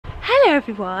Hello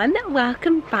everyone,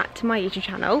 welcome back to my YouTube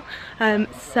channel.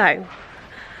 So,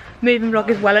 moving vlog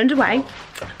is well underway.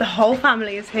 The whole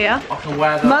family is here.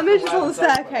 Mum is just on the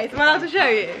staircase. Am I allowed to show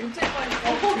you?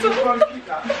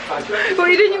 What are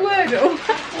you doing your Wordle?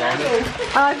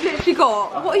 I've literally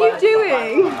got. What are you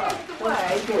doing?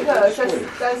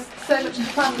 There's so much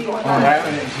family in the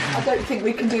house. I don't think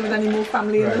we can do with any more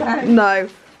family in the house. No.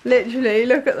 Literally,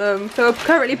 look at them. So we're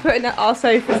currently putting our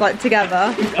sofas like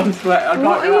together. I'm sweating.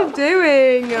 What are you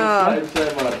doing? I'm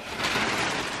so much.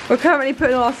 We're currently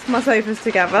putting my sofas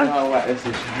together. Oh, wet this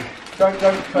is. Don't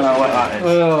put no, that is.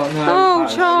 Oh, no.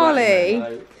 Oh,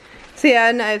 Charlie. So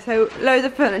yeah, no, so loads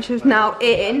of furniture's now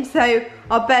in. So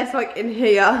our bed's like in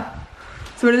here.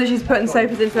 So we're literally just putting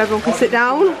sofas in so everyone can sit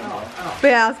down. But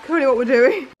yeah, that's currently what we're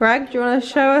doing. Greg, do you want to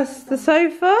show us the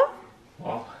sofa?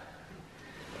 Well,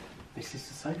 this is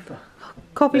the sofa.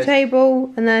 Coffee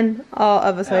table and then our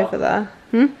other sofa there.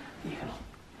 You can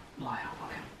lie out on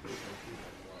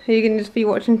it. You can just be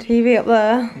watching TV up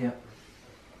there. Yeah.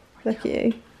 Look at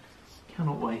you.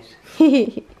 Cannot wait.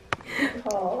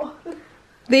 Oh.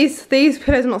 These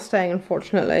pillows are not staying,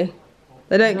 unfortunately.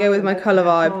 They don't go with my colour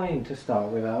vibe. Fine to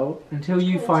start without. Until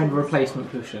you find a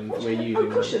replacement cushion, we're using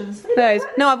Cushions. Those.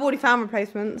 No, I've already found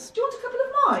replacements. Do you want a couple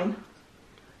of mine?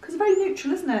 Because they're very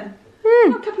neutral, isn't it?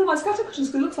 Hmm. A couple of my scatter cushions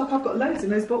because it looks like I've got loads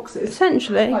in those boxes.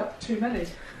 Essentially. Like too many.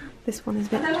 This one is a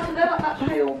bit. And they're like that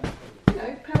pale,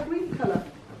 pale green colour.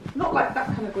 Not like that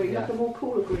kind of green, like a more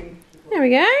cooler green. There we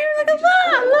go. Look at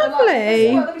that.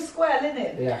 Lovely. Like, they're square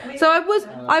linen. Yeah. So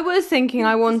I was thinking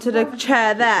I wanted a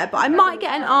chair there, but I might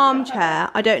get an armchair.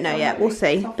 I don't know yet. We'll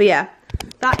see. But yeah,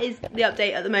 that is the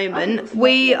update at the moment.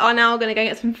 We are now going to go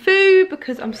get some food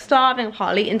because I'm starving. I've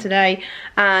hardly eaten today,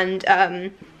 and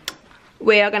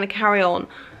we are going to carry on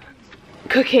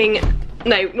cooking.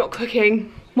 No, not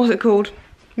cooking. What's it called?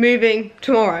 Moving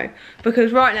tomorrow,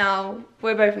 because right now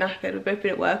we're both knackered. We've both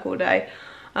been at work all day.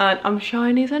 And I'm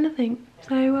shiny as anything.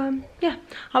 So, yeah.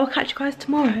 I will catch you guys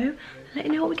tomorrow and let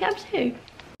you know what we get up to.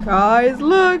 Guys,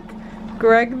 look.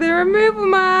 Greg the removal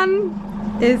man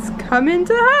is coming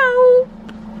to help.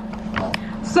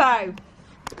 So,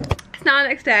 it's now the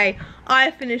next day. I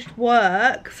have finished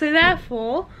work. So,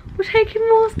 therefore, we're taking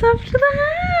more stuff to the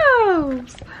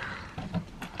house.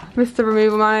 Mr.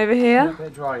 Removal Man over here. A bit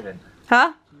of driving.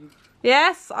 Huh?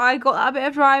 Yes, I got that bit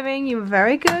of driving. You were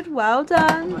very good. Well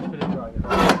done. A bit of driving.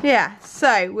 Yeah,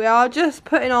 so we are just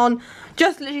putting on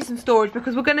just literally some storage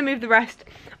because we're going to move the rest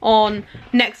on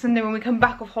next Sunday when we come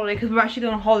back off holiday, because we're actually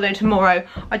going on holiday tomorrow.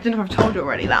 I don't know if I've told you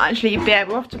already that actually. Yeah,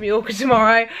 we're off to Mallorca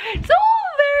tomorrow. It's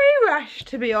all very rushed,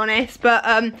 to be honest, but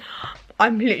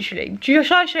I'm literally,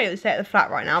 shall I show you the state of the flat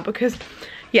right now? Because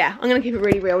yeah, I'm going to keep it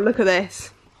really real. Look at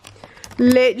this.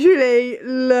 Literally,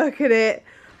 look at it.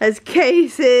 There's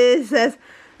cases, there's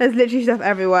literally stuff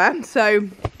everywhere. So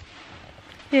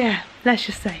yeah, let's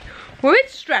just say we're a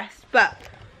bit stressed, but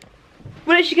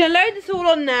we're literally going to load this all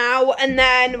on now, and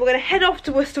then we're going to head off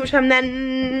to Worcester, which I'm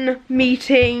then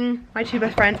meeting my two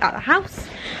best friends at the house,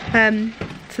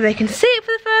 so they can see it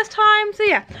for the first time. So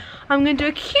yeah, I'm going to do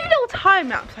a cute little time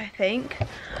lapse, I think,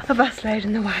 of us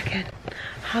loading the wagon.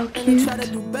 How cute. Try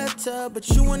to do better, but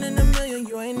you one in a million,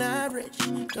 you ain't average.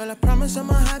 Girl, I promise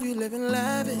I'ma have you living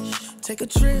lavish. Take a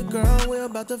trip, girl, we're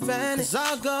about to vanish. 'Cause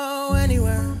I'll go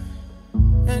anywhere,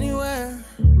 anywhere,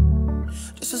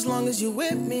 just as long as you're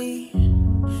with me.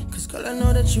 'Cause girl, I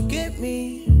know that you get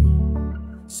me.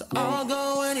 So I'll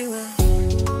go anywhere.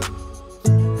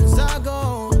 'Cause I'll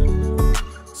go.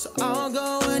 So I'll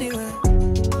go anywhere.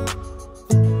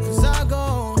 'Cause I'll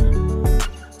go.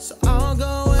 So I'll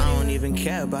go anywhere. I don't even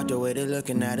care about the way they're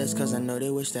looking at us, 'cause I know they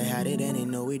wish they had it and they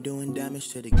know we're doing damage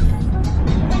to the game.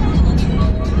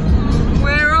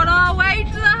 We're on our way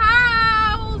to the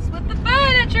house with the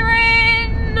furniture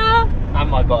in. And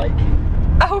my bike.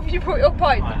 Oh, you brought your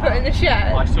bike to put in the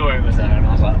shed? I saw it was there and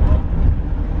I was like, well.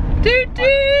 Doot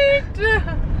doot!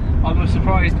 I'm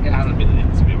surprised it hasn't been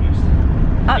in, to be honest.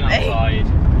 Been outside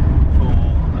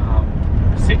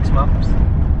for 6 months,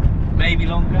 maybe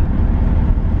longer.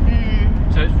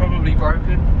 So it's probably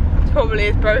broken. It probably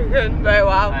is broken. Very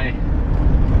well. Hey,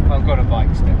 I've got a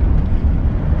bike still.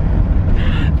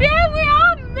 Yeah, we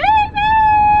are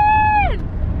moving!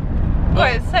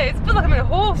 Wait, so it feels like I'm in a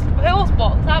horse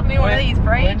box. I haven't been one of these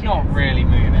for ages. We're not really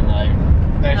moving though.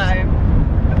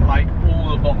 There's, like, all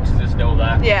the boxes are still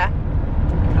there. Yeah.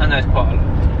 And there's quite a lot.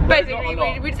 Basically,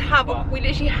 we just haven't, we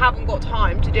literally haven't got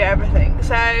time to do everything.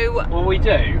 So. Well, we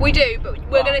do. We do, but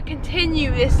we're going to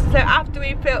continue this. So after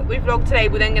we vlog today,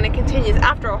 we're then going to continue this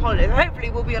after our holidays. Hopefully,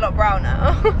 we'll be a lot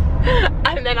browner,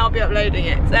 and then I'll be uploading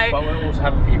it. So. But we're also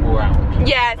having people around.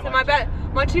 Yeah. So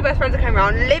my two best friends are coming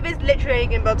around. Liv is literally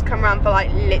going to be able to come around for like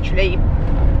literally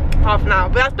half an hour,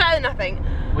 but that's better than nothing.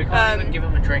 We can't even give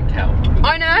them a drink help.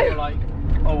 I know. We're like,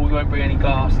 oh, we won't bring any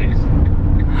glasses.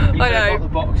 I know. Got the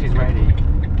boxes ready.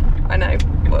 I know.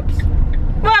 Whoops.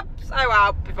 Whoops. Oh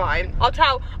well, be fine. I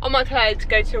might tell her to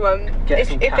go to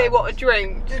if they want a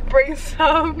drink, just bring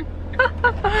some.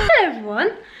 Hello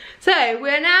everyone. So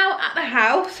we're now at the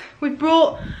house. We've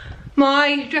brought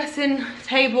my dressing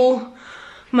table,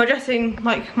 my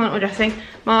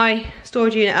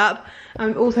storage unit up, and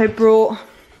we've also brought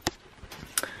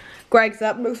Greg's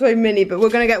up. Looks very mini, but we're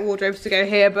gonna get wardrobes to go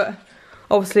here, but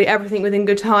obviously everything within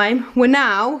good time. We're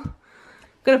now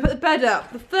gonna put the bed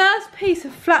up. The first piece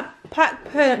of flat pack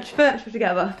furniture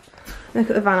together. Look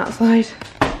at the van outside.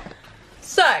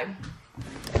 So,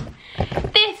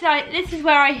 this is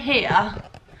where I hear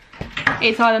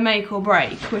it's either make or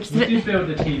break, which is we just build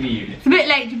the TV unit. It's a bit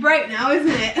late to break now,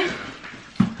 isn't it?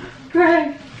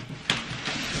 Greg.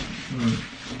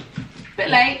 Bit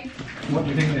late. What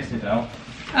do you think this is, El?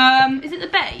 Is it the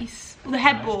base or the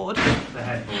headboard? The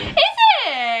headboard. Is it?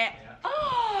 Yeah.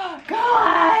 Oh,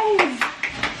 guys!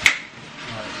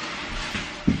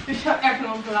 Right. Just chuck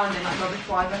everyone on the landing like rubbish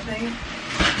wise, I think.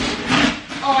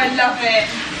 Oh, I love it.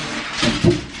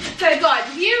 So guys,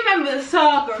 if you remember the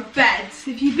saga of beds,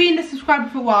 if you've been a subscriber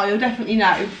for a while, you'll definitely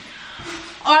know.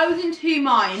 I was in two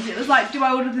minds. It was like, do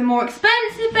I order the more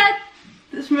expensive bed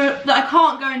that I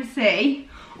can't go and see,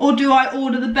 or do I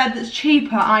order the bed that's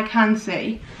cheaper and I can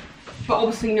see? But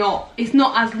obviously not. It's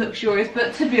not as luxurious,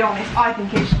 but to be honest, I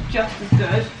think it's just as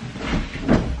good.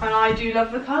 And I do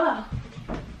love the colour.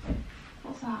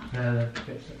 What's that? The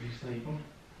bits that we sleep on.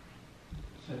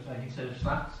 So it's like instead of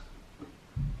slats.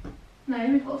 No,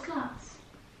 we've got slats.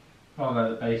 Oh,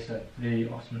 no, the base, the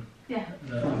ottoman. Yeah.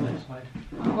 On this side.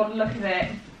 I've got to look at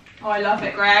it. Oh, I love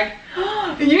it, Greg.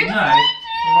 You No.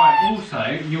 Right,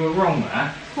 also, you were wrong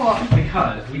there. What?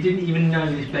 Because we didn't even know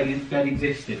this bed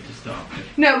existed to start with.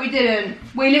 No, we didn't.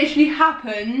 We literally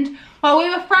happened, well, we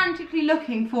were frantically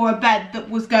looking for a bed that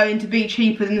was going to be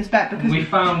cheaper than this bed because we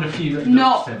found a few that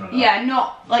looked similar. Yeah,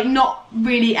 not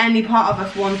really any part of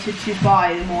us wanted to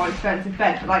buy the more expensive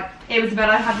bed, but like, it was the bed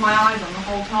I had my eyes on the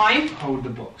whole time. Hold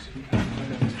the box if you can.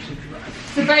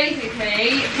 So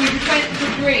basically, we just went to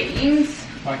Dreams.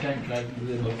 I don't play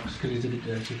with the box because it's a bit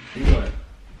dirty. You got it.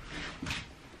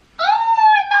 Oh,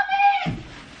 I love it!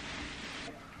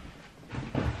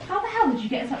 How the hell did you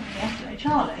get us up here yesterday,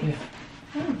 Charlie? Yeah.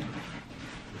 Oh.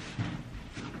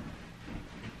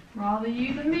 Rather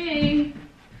you than me.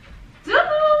 So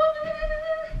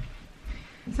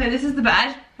this is the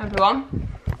bed, everyone.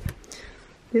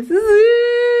 This is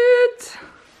it.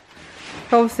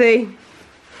 Obviously,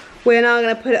 we're now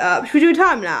going to put it up. Should we do a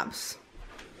time lapse?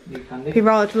 You can It'd be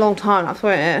rather a long time lapse,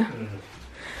 won't it?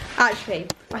 Actually,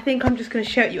 I think I'm just going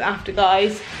to show it you after,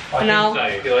 guys. I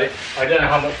think so. I don't know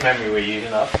how much memory we're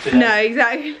using up today. No,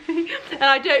 exactly. And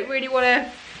I don't really want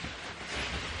to,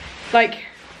 like,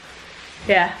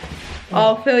 yeah.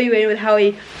 I'll fill you in with how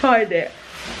we find it.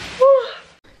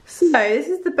 So, this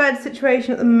is the bed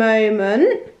situation at the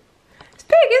moment. It's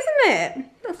big, isn't it?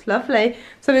 That's lovely.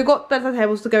 So we've got bedside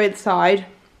tables to go inside,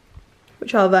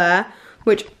 which are there,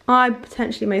 which I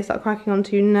potentially may start cracking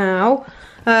onto now.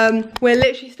 We're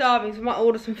literally starving, so we might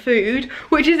order some food,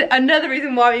 which is another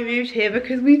reason why we moved here,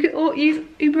 because we could all use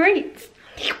Uber Eats.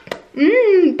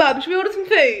 Bub, should we order some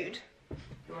food?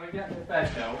 Do I get in the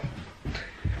bed now?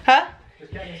 Huh?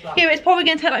 Just get in this Yeah, it's probably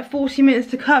going to take like 40 minutes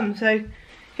to come, so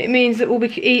it means that it'll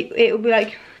be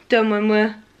like done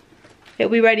when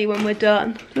it'll be ready when we're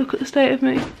done. Look at the state of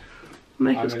me. I'm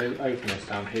going to open this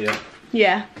down here.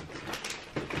 Yeah.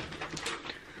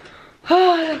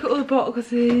 Oh, look at all the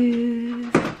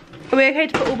boxes. Are we okay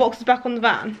to put all boxes back on the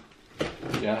van?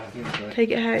 Yeah, I think so.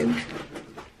 Take it home.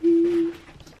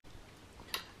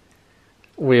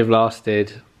 We have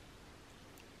lasted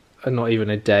not even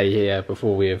a day here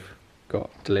before we have got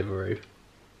Deliveroo.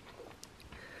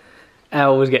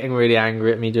 Elle was getting really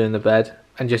angry at me doing the bed,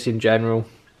 and just in general,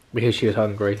 because she was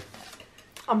hungry.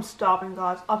 I'm starving,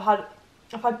 guys. I've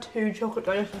had 2 chocolate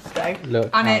donuts today. Look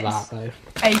and at it's that though.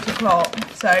 8 o'clock,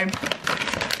 so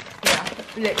yeah,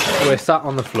 literally. We're sat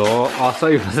on the floor, our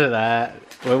sofas are there,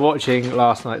 we're watching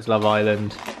last night's Love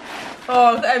Island.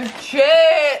 Oh, those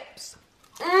chips!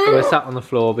 We're sat on the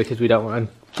floor because we don't want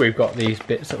to, we've got these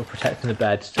bits that are protecting the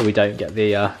bed so we don't get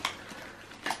the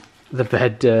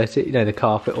bed dirty, you know, the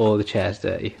carpet or the chairs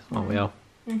dirty, aren't we all?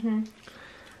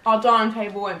 Our dining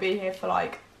table won't be here for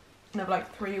like another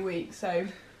like 3 weeks, so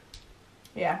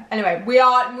yeah. Anyway, we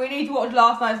need to watch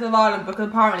last night's Love Island because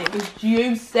apparently it was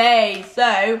juicy.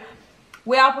 So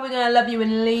we are probably going to love you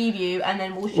and leave you, and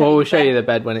then we'll show you the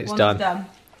bed when it's done.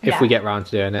 If Yeah. we get round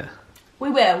to doing it. We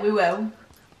will.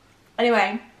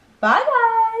 Anyway, bye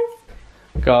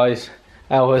guys. Guys,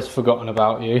 Elle has forgotten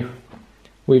about you.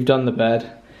 We've done the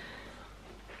bed.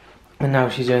 And now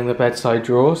she's doing the bedside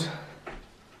drawers.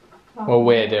 Well,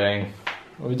 we're doing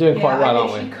quite well,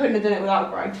 aren't we? She couldn't have done it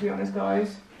without Greg, to be honest,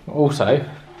 guys. Also,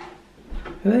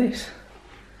 look at this.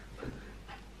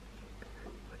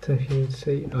 I don't know if you can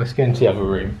see. Let's go into the other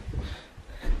room.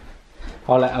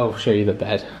 I'll let Elle show you the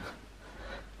bed.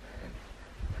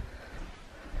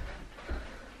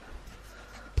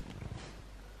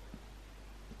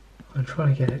 I'm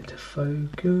trying to get it to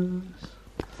focus.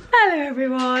 Hello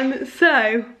everyone.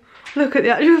 So, look at the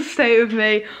actual state of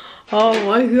me. Oh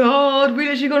my god, we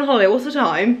literally gone on holiday. What's the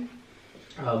time?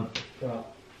 Well,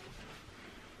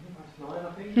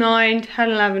 9, 10,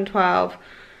 11, 12.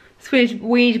 So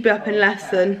we need to be up in less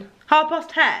than 10:30.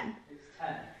 It's 10.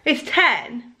 It's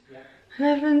 10? Yeah.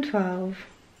 11, 12.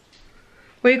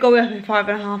 We've got to be up in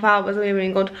 5.5 hours. We haven't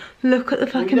even gone. Look at the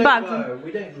fucking bags.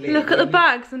 We don't leave. Look at the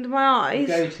bags under my eyes.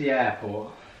 Go to the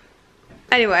airport.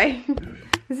 Anyway,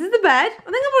 this is the bed.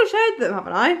 I think I've already showed them,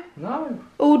 haven't I? No.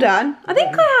 All done. I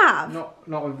think I have.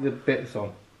 Not with the bits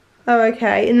on. Oh,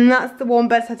 okay. And then that's the one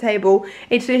bedside table.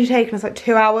 It's literally taken us like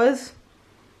 2 hours.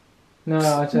 No,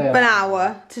 I'd say An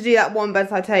hour to do that one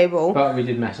bedside table. But we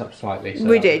did mess up slightly. So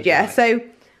we did, yeah. Nice. So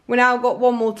we now got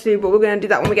one more to do, but we're going to do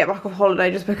that when we get back off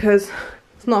holiday, just because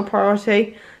it's not a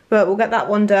priority. But we'll get that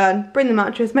one done, bring the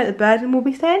mattress, make the bed, and we'll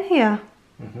be staying here.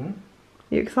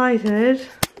 You excited?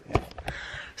 Yeah.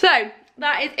 So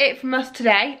that is it from us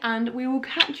today, and we will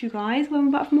catch you guys when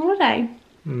we're back from holiday.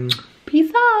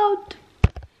 Peace out.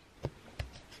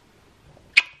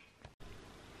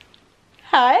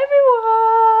 Hi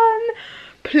everyone!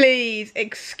 Please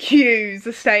excuse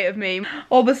the state of me.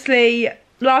 Obviously,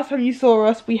 last time you saw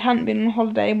us, we hadn't been on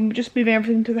holiday and we were just moving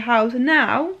everything to the house, and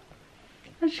now,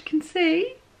 as you can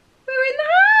see, we're in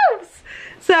the house!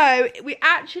 So, we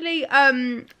actually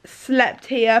slept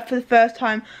here for the first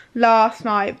time last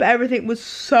night, but everything was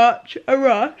such a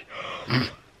rush.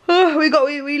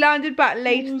 We landed back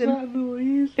later than... What was that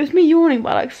noise? It was me yawning,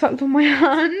 but I like sucked on my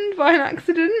hand by an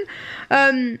accident.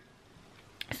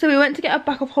 So we went to get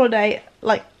back off holiday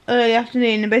like early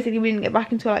afternoon, and basically we didn't get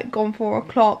back until like gone 4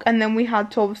 o'clock, and then we had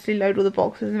to obviously load all the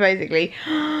boxes, and basically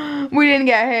we didn't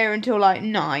get here until like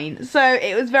 9. So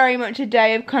it was very much a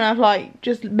day of kind of like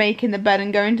just making the bed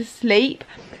and going to sleep.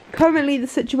 Currently the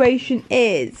situation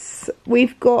is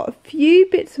we've got a few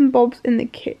bits and bobs in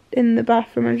the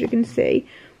bathroom, as you can see.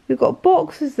 We've got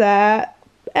boxes there,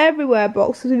 everywhere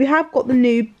boxes. We have got the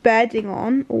new bedding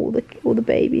on. All the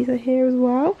babies are here as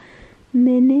well.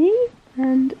 Minnie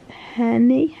and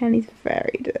Henny. Henny's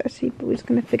very dirty, but we're just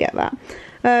going to forget that.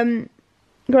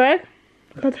 Greg,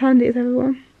 look how tanned it is,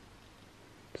 everyone.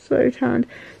 So tanned.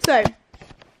 So,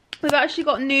 we've actually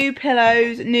got new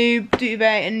pillows, new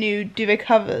duvet, and new duvet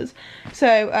covers.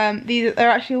 So, they're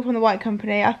actually all from the White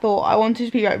Company. I thought I wanted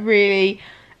to be like really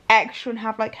extra and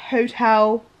have like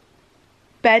hotel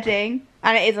bedding.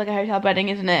 And it is like a hotel bedding,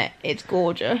 isn't it? It's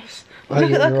gorgeous.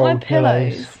 Look at my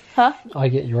pillows. Huh? I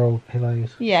get your old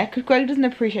pillows. Yeah, because Greg doesn't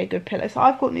appreciate good pillows. So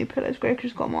I've got new pillows. Greg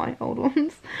just got my old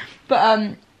ones.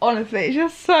 But honestly, it's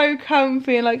just so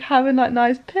comfy, and like having like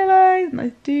nice pillows,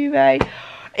 nice duvet.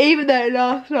 Even though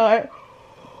last night,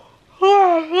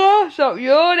 stop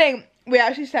yawning. We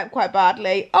actually slept quite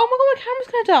badly. Oh my god, my camera's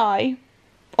gonna die.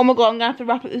 Oh my god, I'm gonna have to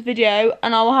wrap up this video,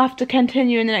 and I will have to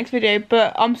continue in the next video.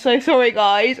 But I'm so sorry,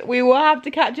 guys. We will have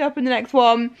to catch up in the next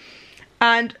one.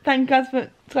 And thank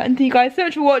you guys so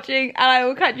much for watching, and I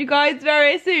will catch you guys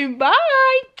very soon.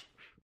 Bye!